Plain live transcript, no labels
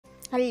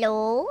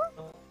Hello?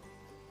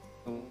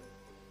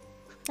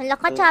 Hala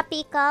ka,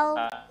 Chappy, ikaw.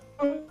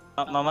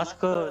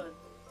 Mamasko.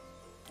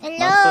 Hello?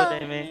 Masko,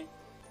 Demi.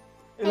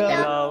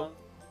 Hello?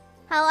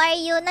 How are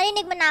you?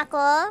 Narinig mo na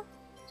ako?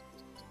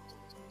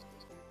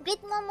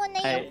 Greet mo muna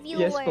yung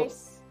viewers. Yes po.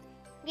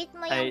 Greet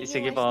mo yung viewers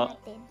sige po.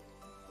 natin.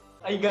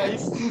 Ay,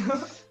 guys.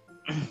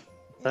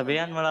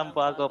 Sabihan mo lang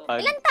po ako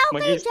pag Ilan tao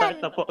kayo mag-start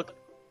dyan? na po ako.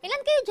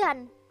 Ilan kayo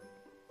dyan?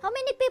 How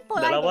many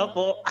people are Dalawa there?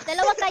 po.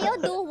 Dalawa kayo?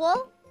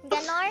 Duo?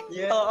 Ganon?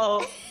 Yeah.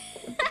 Oo.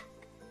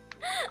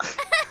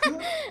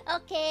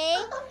 Okay.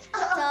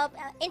 So,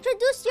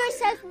 introduce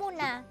yourself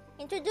muna.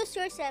 Introduce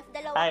yourself.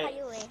 Dalawa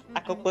kayo eh.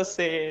 Ako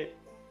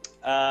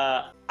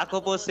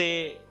po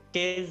si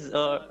Kez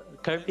or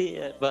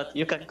Kirby, but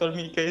you can call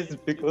me Kez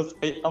because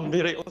I am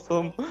very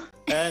awesome.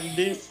 And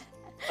this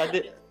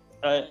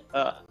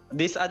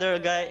other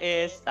guy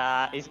is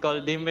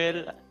called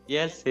Dimel.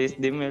 Yes, he's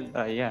Dimel.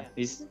 Yeah,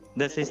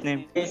 that's his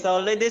name. So,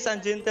 ladies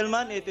and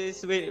gentlemen, it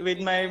is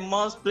with my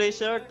most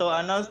pleasure to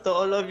announce to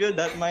all of you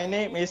that my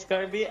name is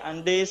Kirby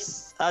and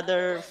this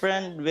other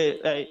friend,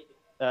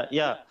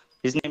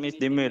 his name is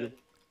Dimel.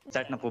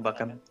 Start na po ba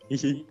kami?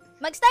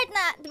 Mag-start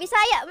na.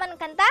 Bisaya man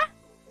kanta?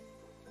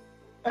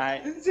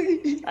 English.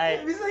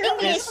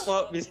 Yes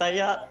po,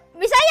 Bisaya.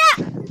 Bisaya!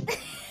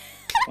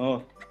 Oh.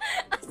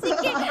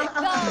 Sige, go.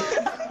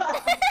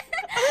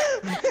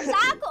 Sa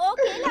ako,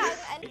 okay lang.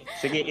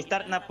 Sige,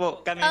 start na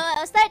po kami.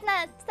 Start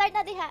na. Start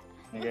na diha.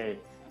 Okay.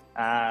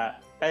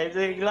 Kay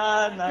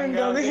sigla ng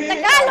gabi.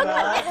 Tagalog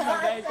mo.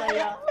 Kay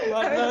saya.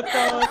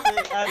 Magluto si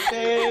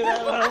ate.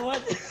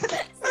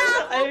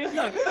 Ay, wait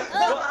lang.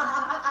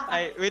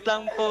 Ay, wait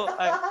lang po.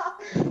 Ay,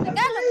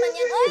 Tagalog man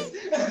yan, oy.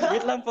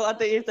 wait lang po,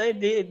 ate Isa.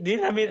 Di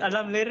namin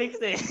alam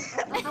lyrics eh.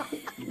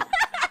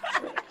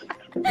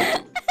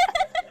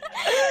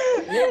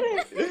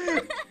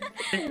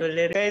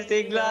 Kay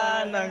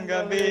sigla ng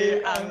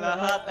gabi, ang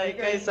lahat ay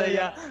kay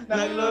saya.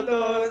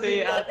 Nagluto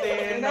si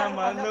ate na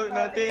manok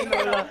na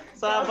tinula.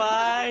 Sa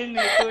bahay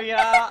ni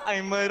kuya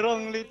ay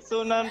mayroong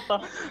litsunan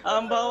pa.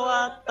 Ang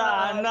bawat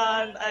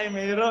tahanan ay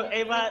mayroong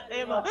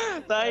iba't-iba.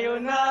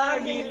 Tayo na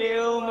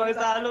giliw,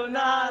 magsalo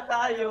na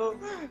tayo.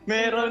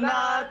 Meron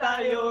na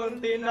tayong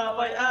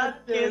tinapay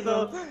at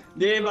keso.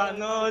 Di ba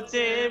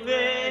noche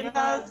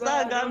buena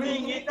sa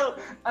gaming ito?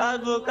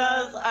 At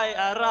bukas ay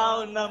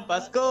araw ng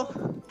Pasko.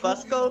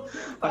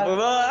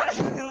 Pagbabawas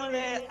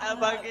muli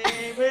ang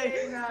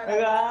pag-ibig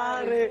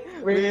nag-aari.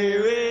 We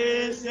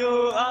wish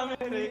you a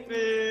Merry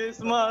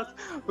Christmas.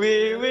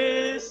 We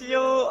wish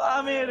you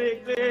a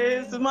Merry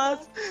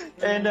Christmas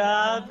and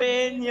a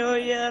Happy New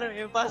Year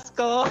in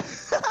Pasko.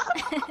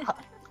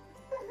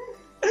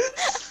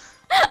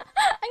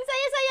 Ang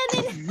saya-saya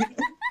din.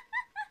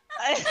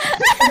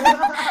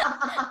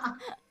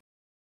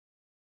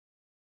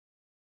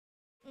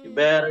 You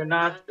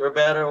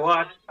better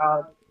watch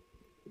out.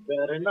 You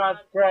better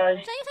not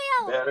cry.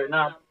 Sayaw-sayaw. Better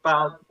not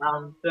pout.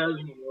 I'm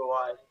telling you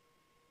why.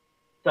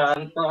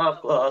 Santa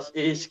Claus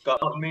is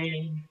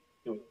coming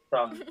to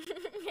town.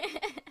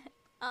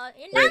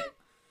 Yun lang?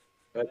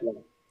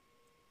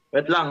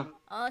 Wait lang.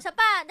 Sa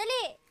pa,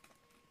 dali.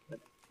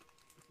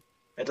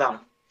 Wait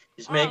lang.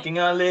 He's making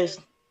a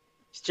list.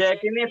 He's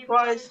checking it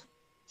twice.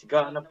 He's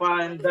gonna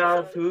find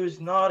out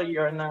who's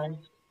naughty or nice.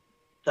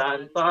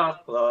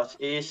 Santa Claus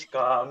is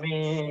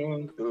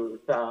coming to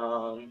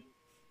town.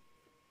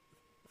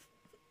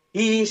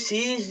 He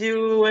sees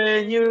you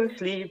when you're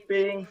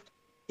sleeping.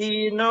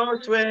 He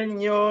knows when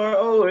you're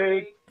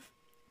awake.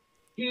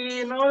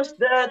 He knows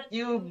that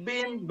you've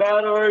been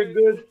bad or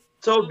good.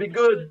 So be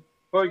good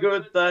for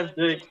good time's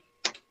sake.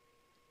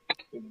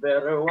 You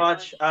better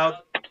watch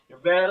out.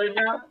 You better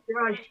not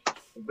cry.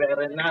 You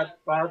better not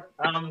pout.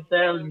 I'm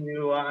telling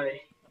you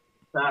why.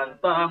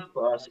 Santa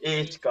Claus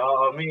is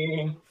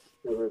coming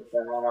to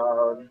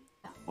town.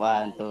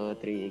 1, 2,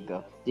 3,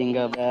 go.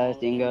 Jingle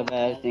bells,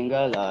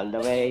 jingle all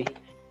the way.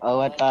 Oh,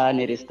 what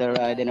fun it is to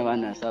ride in a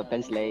one-horse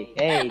open sleigh.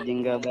 Hey,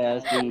 jingle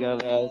bells, jingle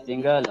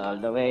all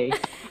the way.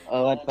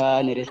 Oh, what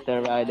fun it is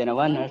to ride in a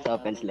one-horse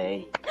open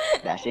sleigh.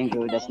 Dashing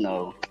through the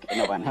snow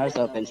in a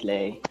one-horse open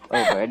sleigh.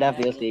 Over the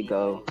fields we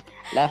go,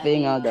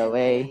 laughing all the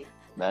way.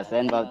 Bells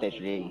and voltage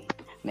ring,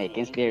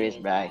 making spirits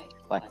bright.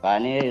 What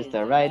fun it is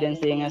to ride and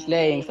sing a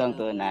sleighing song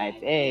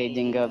tonight. Hey,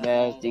 jingle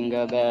bells,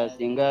 jingle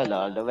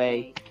all the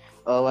way.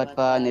 Oh, what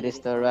fun it is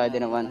to ride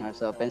in a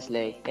one-horse open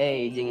sleigh.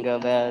 Hey,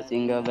 jingle bells,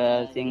 jingle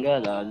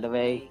all the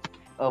way.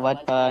 Oh,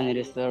 what fun it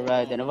is to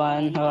ride in a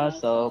one-horse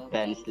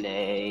open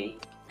sleigh.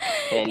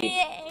 Feliz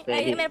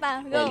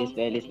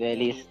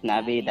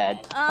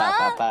Navidad. Pa,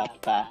 pa, pa,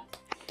 pa.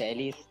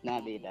 Feliz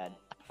Navidad.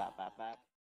 Pa, pa, pa.